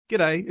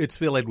G'day, it's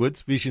Phil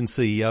Edwards, Vision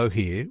CEO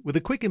here, with a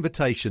quick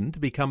invitation to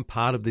become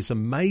part of this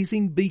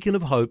amazing beacon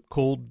of hope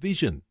called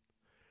Vision.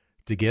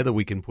 Together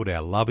we can put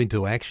our love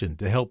into action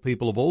to help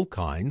people of all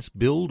kinds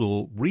build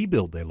or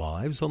rebuild their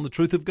lives on the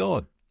truth of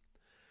God.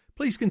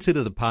 Please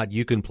consider the part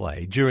you can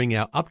play during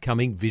our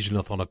upcoming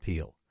Visionathon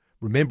appeal,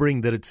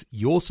 remembering that it's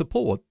your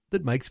support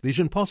that makes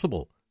Vision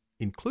possible,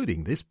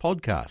 including this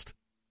podcast.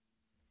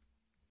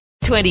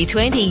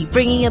 2020,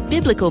 bringing a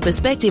biblical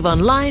perspective on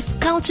life,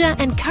 culture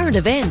and current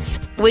events.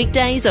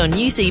 Weekdays on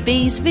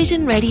UCB's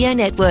Vision Radio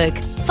Network.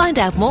 Find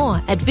out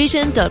more at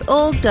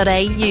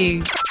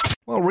vision.org.au.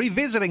 Well,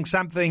 revisiting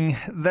something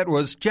that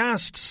was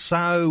just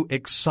so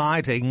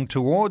exciting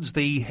towards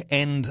the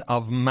end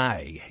of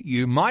May.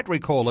 You might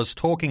recall us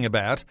talking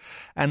about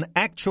an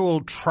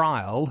actual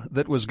trial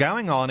that was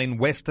going on in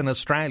Western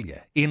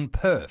Australia, in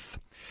Perth,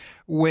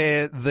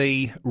 where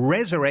the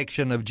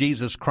resurrection of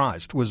Jesus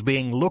Christ was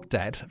being looked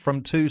at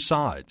from two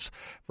sides.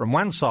 From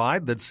one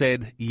side that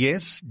said,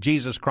 yes,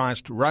 Jesus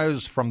Christ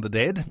rose from the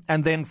dead,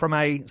 and then from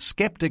a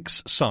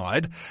skeptic's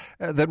side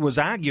that was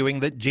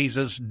arguing that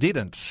Jesus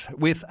didn't,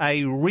 with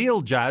a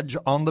real judge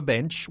on the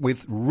bench,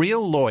 with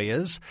real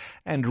lawyers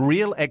and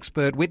real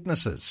expert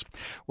witnesses.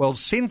 Well,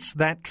 since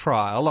that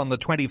trial on the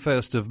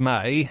 21st of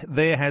May,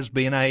 there has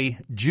been a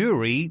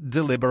jury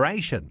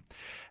deliberation.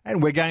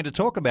 And we're going to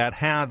talk about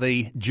how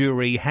the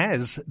jury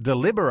has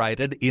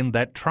deliberated in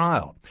that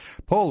trial.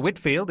 Paul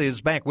Whitfield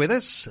is back with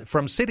us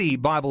from City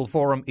Bible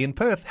Forum in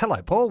Perth.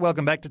 Hello, Paul.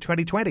 Welcome back to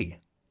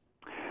 2020.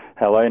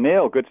 Hello,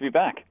 Neil. Good to be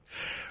back.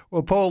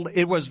 Well, Paul,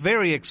 it was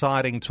very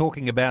exciting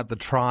talking about the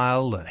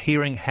trial,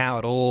 hearing how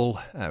it all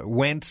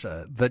went,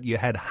 that you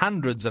had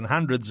hundreds and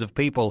hundreds of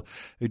people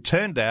who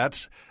turned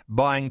out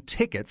buying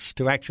tickets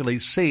to actually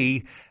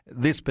see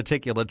this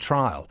particular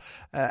trial.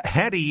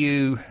 How do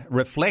you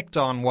reflect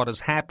on what has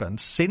happened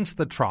since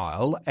the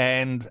trial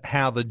and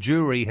how the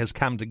jury has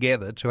come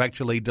together to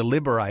actually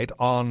deliberate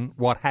on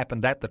what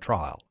happened at the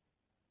trial?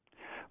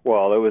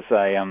 Well, it was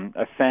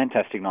a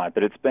fantastic night,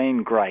 but it's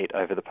been great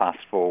over the past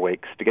 4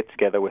 weeks to get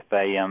together with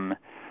a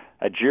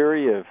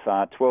jury of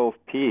 12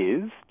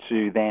 peers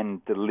to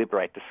then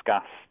deliberate,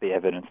 discuss the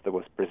evidence that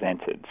was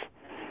presented.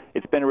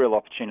 It's been a real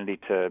opportunity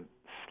to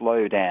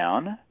slow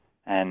down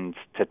and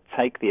to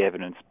take the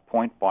evidence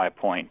point by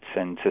point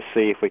and to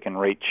see if we can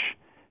reach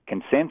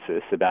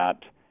consensus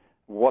about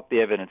what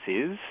the evidence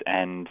is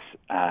and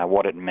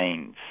what it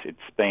means. It's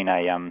been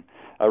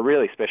a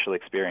really special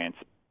experience.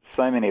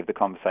 So many of the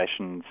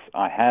conversations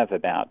I have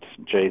about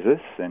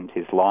Jesus and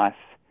his life,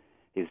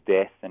 his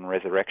death and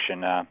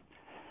resurrection,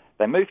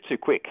 they move too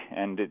quick,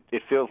 and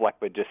it feels like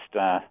we're just,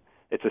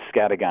 it's a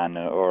scattergun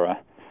or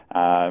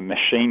a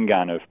machine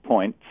gun of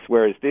points,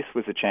 whereas this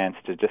was a chance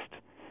to just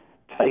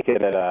take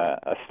it at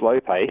a slow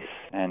pace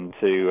and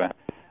to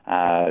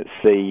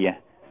see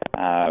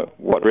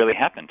what really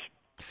happened.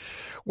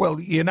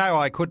 Well, you know,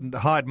 I couldn't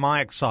hide my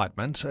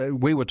excitement.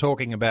 We were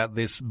talking about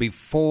this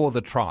before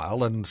the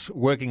trial and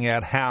working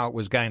out how it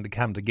was going to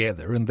come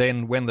together. And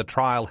then when the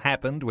trial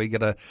happened, we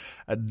get a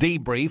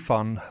debrief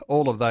on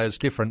all of those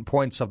different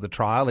points of the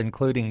trial,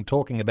 including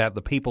talking about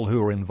the people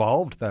who were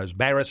involved, those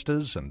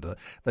barristers and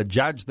the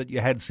judge that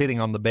you had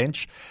sitting on the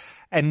bench.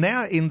 And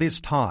now in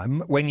this time,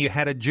 when you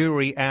had a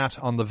jury out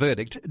on the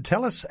verdict,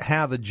 tell us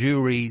how the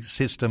jury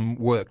system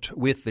worked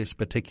with this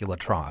particular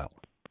trial.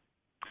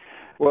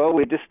 Well,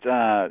 we just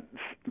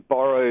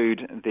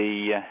borrowed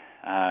the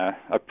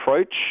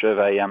approach of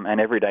an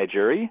everyday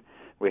jury.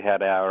 We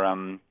had our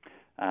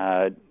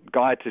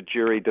guide to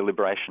jury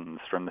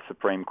deliberations from the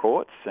Supreme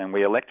Courts, and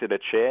we elected a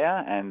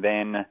chair and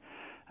then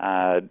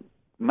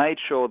made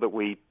sure that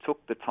we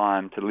took the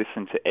time to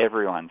listen to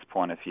everyone's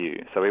point of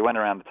view. So we went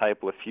around the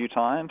table a few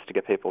times to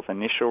get people's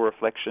initial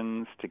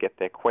reflections, to get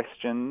their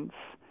questions,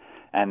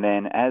 and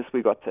then as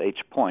we got to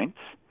each point,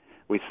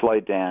 we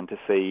slowed down to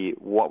see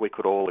what we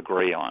could all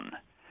agree on.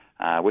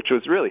 Which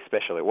was really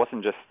special. It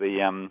wasn't just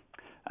the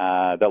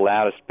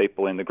loudest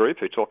people in the group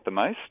who talked the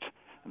most.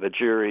 The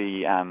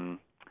jury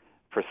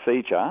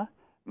procedure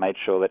made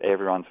sure that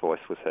everyone's voice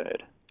was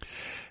heard.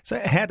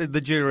 So how did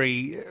the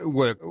jury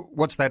work?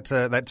 What's that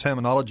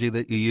terminology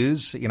that you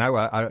use? You know,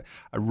 a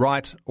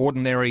right,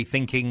 ordinary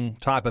thinking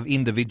type of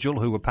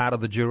individual who were part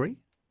of the jury?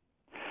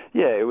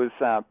 Yeah, it was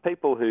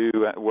people who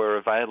were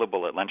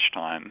available at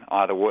lunchtime,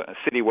 either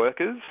city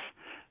workers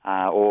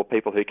or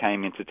people who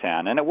came into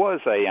town. And it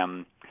was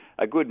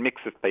a good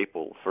mix of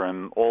people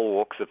from all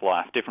walks of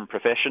life, different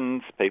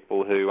professions,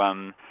 people who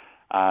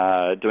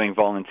are doing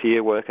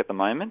volunteer work at the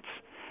moment.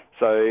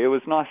 So it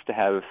was nice to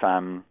have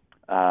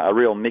a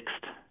real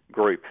mixed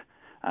group,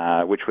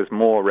 which was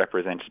more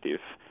representative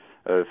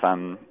of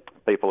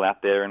people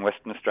out there in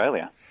Western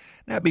Australia.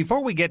 Now,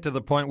 before we get to the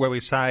point where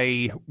we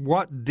say,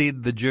 what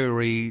did the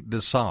jury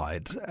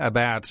decide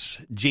about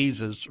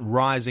Jesus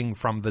rising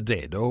from the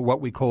dead, or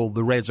what we call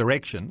the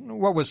resurrection?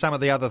 What were some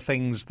of the other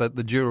things that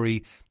the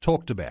jury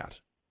talked about?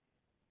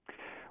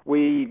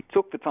 We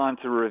took the time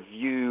to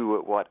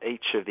review what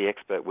each of the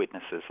expert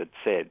witnesses had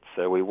said.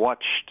 So we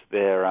watched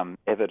their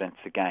evidence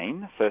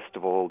again. First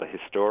of all, the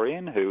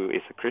historian, who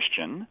is a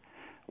Christian,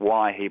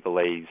 why he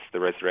believes the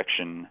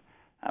resurrection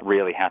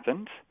really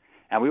happened.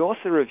 And we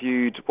also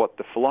reviewed what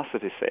the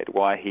philosopher said,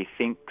 why he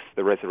thinks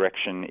the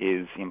resurrection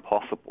is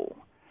impossible.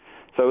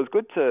 So it was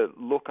good to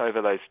look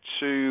over those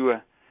two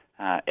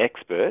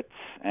experts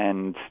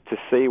and to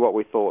see what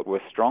we thought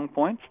were strong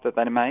points that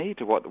they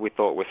made, what we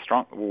thought were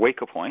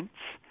weaker points,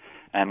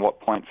 and what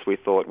points we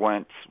thought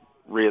weren't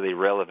really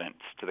relevant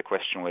to the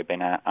question we've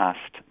been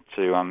asked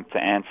to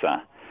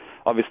answer.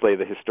 Obviously,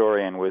 the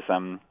historian was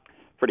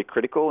pretty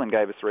critical and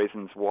gave us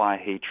reasons why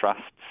he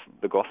trusts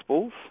the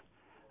Gospels,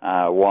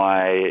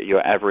 why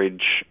your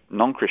average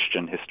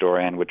non-Christian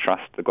historian would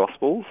trust the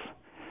Gospels.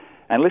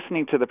 And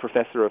listening to the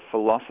professor of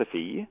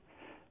philosophy,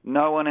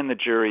 no one in the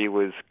jury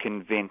was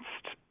convinced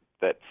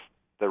that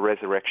the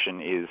resurrection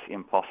is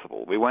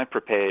impossible. We weren't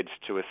prepared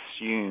to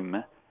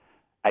assume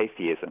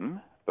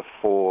atheism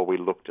before we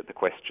looked at the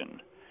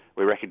question.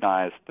 We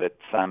recognised that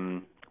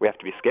we have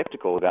to be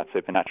sceptical about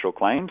supernatural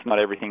claims. Not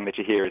everything that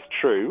you hear is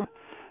true,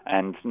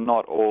 and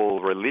not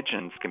all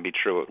religions can be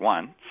true at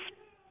once.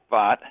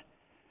 But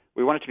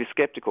we wanted to be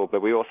sceptical,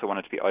 but we also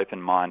wanted to be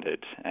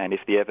open-minded. And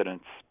if the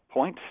evidence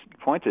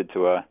pointed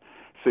to a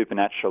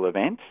supernatural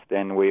event,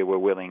 then we were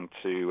willing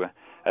to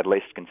at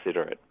least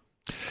consider it.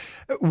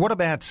 What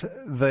about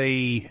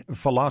the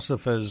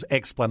philosopher's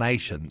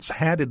explanations?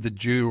 How did the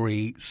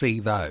jury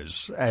see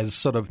those as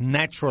sort of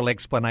natural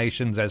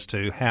explanations as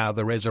to how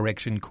the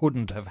resurrection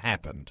couldn't have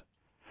happened?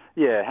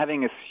 Yeah,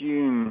 having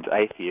assumed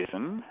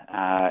atheism,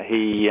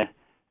 he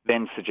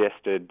then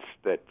suggested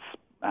that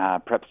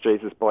perhaps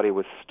Jesus' body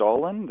was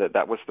stolen,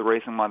 that was the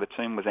reason why the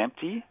tomb was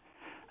empty.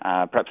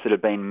 Perhaps it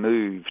had been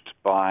moved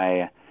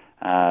by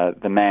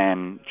the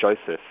man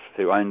Joseph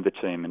who owned the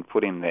tomb and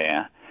put him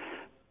there.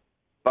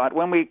 But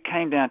when we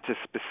came down to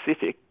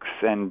specifics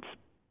and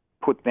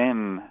put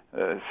them,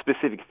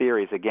 specific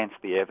theories against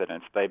the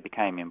evidence, they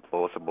became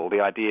implausible.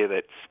 The idea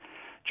that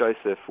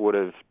Joseph would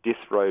have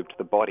disrobed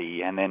the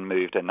body and then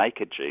moved a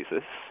naked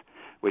Jesus,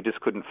 we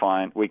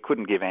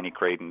couldn't give any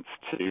credence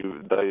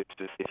to those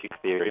specific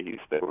theories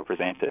that were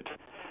presented.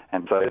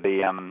 And so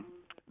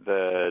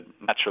the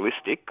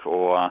naturalistic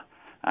or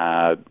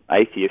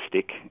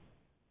atheistic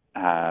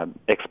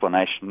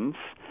explanations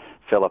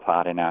fell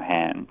apart in our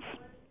hands.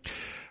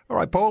 All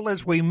right, Paul,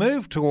 as we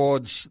move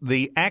towards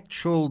the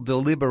actual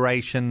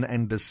deliberation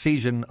and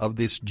decision of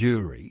this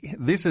jury,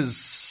 this is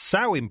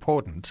so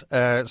important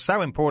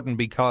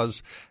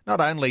because not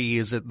only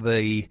is it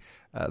the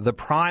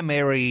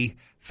primary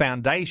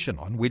foundation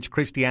on which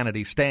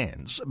Christianity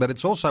stands, but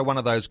it's also one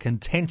of those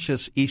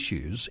contentious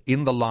issues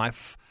in the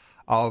life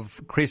of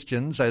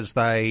Christians as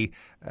they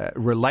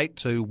relate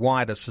to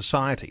wider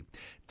society.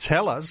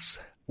 Tell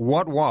us,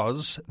 what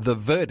was the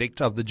verdict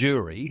of the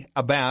jury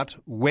about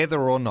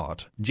whether or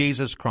not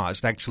Jesus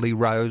Christ actually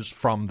rose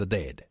from the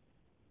dead?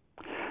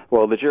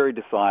 Well, the jury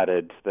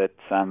decided that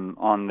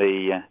on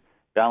the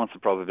balance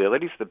of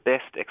probabilities, the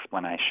best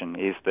explanation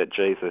is that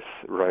Jesus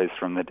rose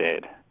from the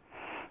dead,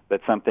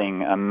 that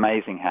something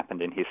amazing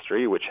happened in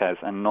history which has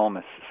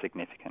enormous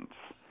significance.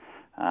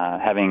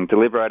 Having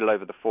deliberated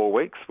over the 4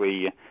 weeks,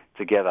 we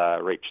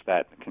together reached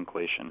that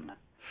conclusion.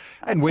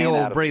 And we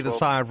all breathe a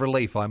sigh of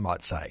relief, I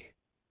might say.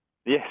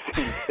 Yes,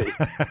 indeed.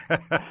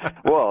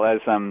 Well, as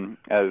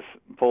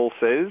Paul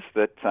says,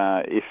 that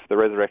if the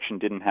resurrection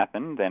didn't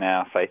happen, then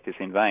our faith is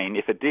in vain.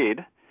 If it did,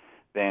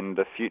 then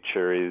the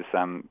future is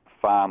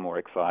far more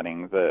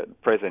exciting. The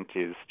present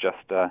is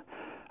just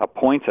a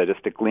pointer,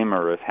 just a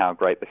glimmer of how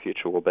great the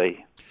future will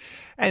be.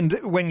 And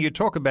when you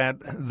talk about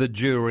the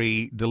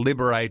jury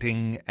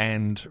deliberating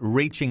and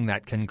reaching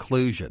that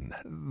conclusion,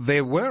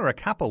 there were a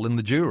couple in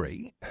the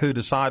jury who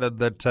decided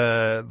that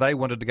they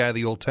wanted to go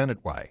the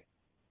alternate way.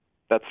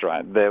 That's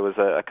right. There was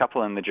a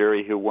couple in the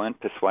jury who weren't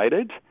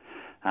persuaded,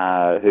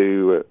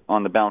 who,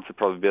 on the balance of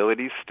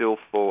probabilities, still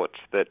thought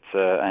that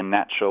a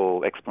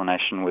natural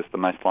explanation was the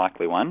most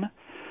likely one.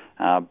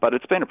 But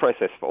it's been a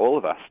process for all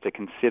of us to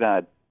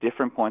consider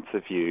different points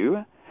of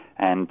view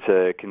and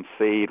to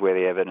concede where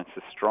the evidence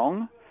is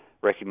strong,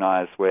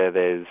 recognise where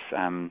there's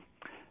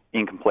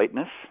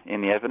incompleteness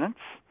in the evidence.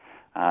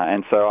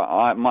 And so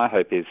my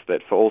hope is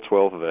that for all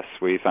 12 of us,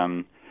 we've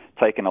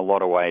taken a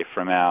lot away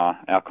from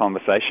our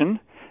conversation,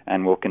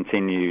 and we'll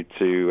continue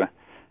to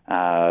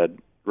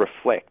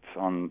reflect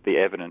on the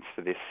evidence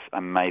for this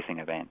amazing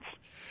event.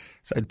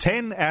 So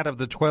 10 out of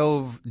the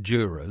 12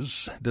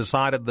 jurors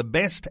decided the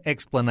best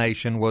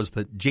explanation was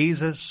that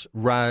Jesus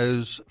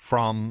rose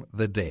from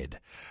the dead.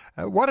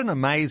 What an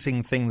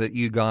amazing thing that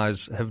you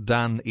guys have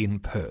done in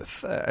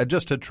Perth.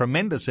 Just a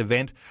tremendous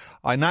event.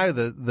 I know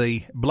that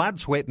the blood,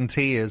 sweat and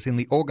tears in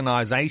the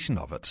organisation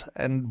of it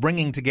and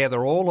bringing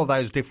together all of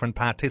those different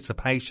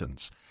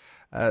participations.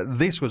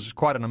 This was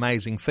quite an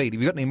amazing feat.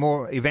 Have you got any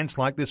more events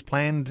like this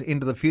planned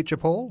into the future,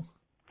 Paul?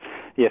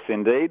 Yes,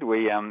 indeed.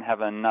 We have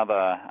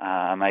another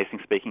amazing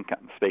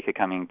speaker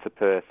coming to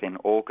Perth in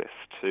August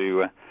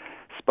who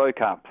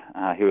spoke up.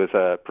 He was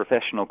a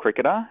professional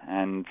cricketer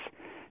and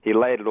he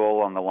laid it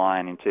all on the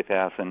line in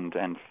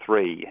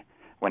 2003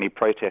 when he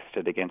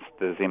protested against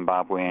the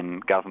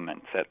Zimbabwean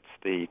government at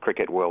the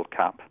Cricket World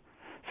Cup,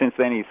 since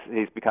then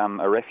he's become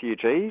a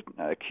refugee,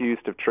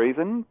 accused of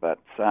treason, but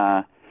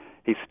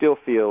he still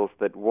feels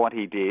that what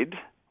he did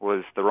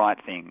was the right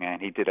thing,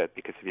 and he did it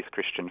because of his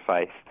Christian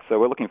faith. So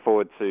we're looking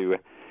forward to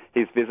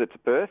his visit to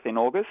Perth in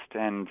August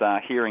and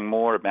hearing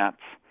more about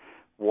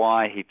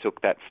why he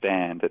took that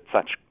stand at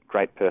such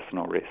great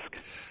personal risk.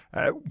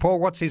 Paul,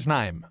 what's his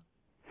name?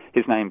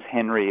 His name's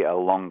Henry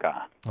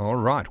Alonga. All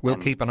right, we'll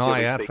keep an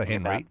eye out for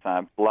Henry.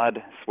 About,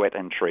 blood, sweat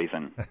and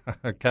treason.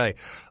 Okay.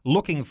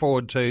 Looking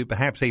forward to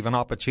perhaps even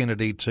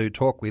opportunity to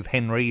talk with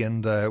Henry,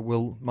 and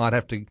might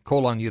have to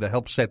call on you to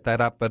help set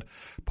that up. But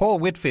Paul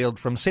Whitfield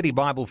from City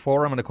Bible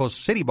Forum, and of course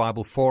City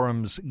Bible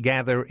Forums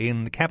gather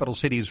in capital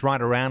cities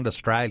right around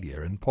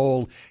Australia, and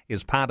Paul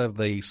is part of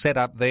the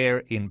setup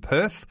there in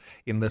Perth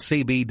in the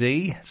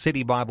CBD,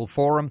 City Bible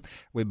Forum.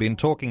 We've been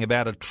talking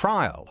about a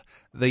trial,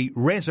 the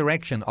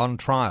Resurrection on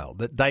Trial,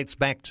 that dates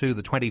back to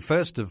the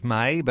 21st of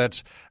May,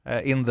 but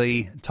in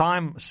the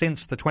time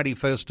since the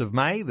 21st of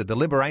May, the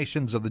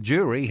deliberations of the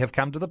jury have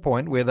come to the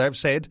point where they've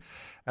said,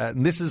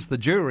 and this is the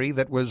jury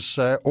that was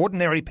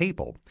ordinary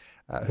people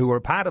who were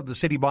part of the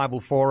City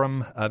Bible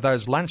Forum,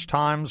 those lunch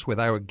times where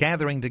they were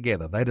gathering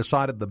together. They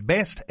decided the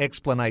best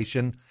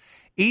explanation,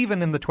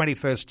 even in the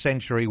 21st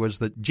century, was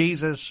that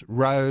Jesus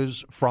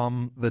rose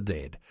from the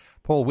dead.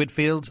 Paul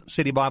Whitfield,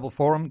 City Bible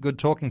Forum, good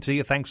talking to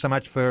you. Thanks so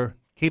much for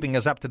keeping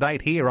us up to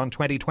date here on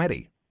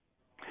 2020.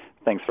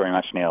 Thanks very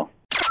much, Neil.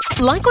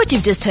 Like what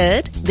you've just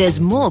heard? There's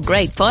more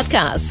great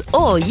podcasts,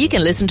 or you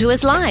can listen to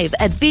us live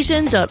at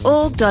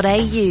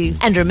vision.org.au.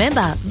 And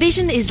remember,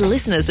 Vision is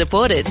listener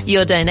supported.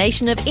 Your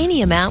donation of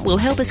any amount will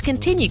help us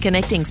continue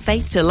connecting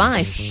faith to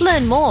life.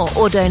 Learn more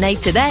or donate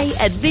today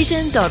at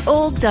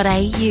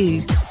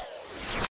vision.org.au.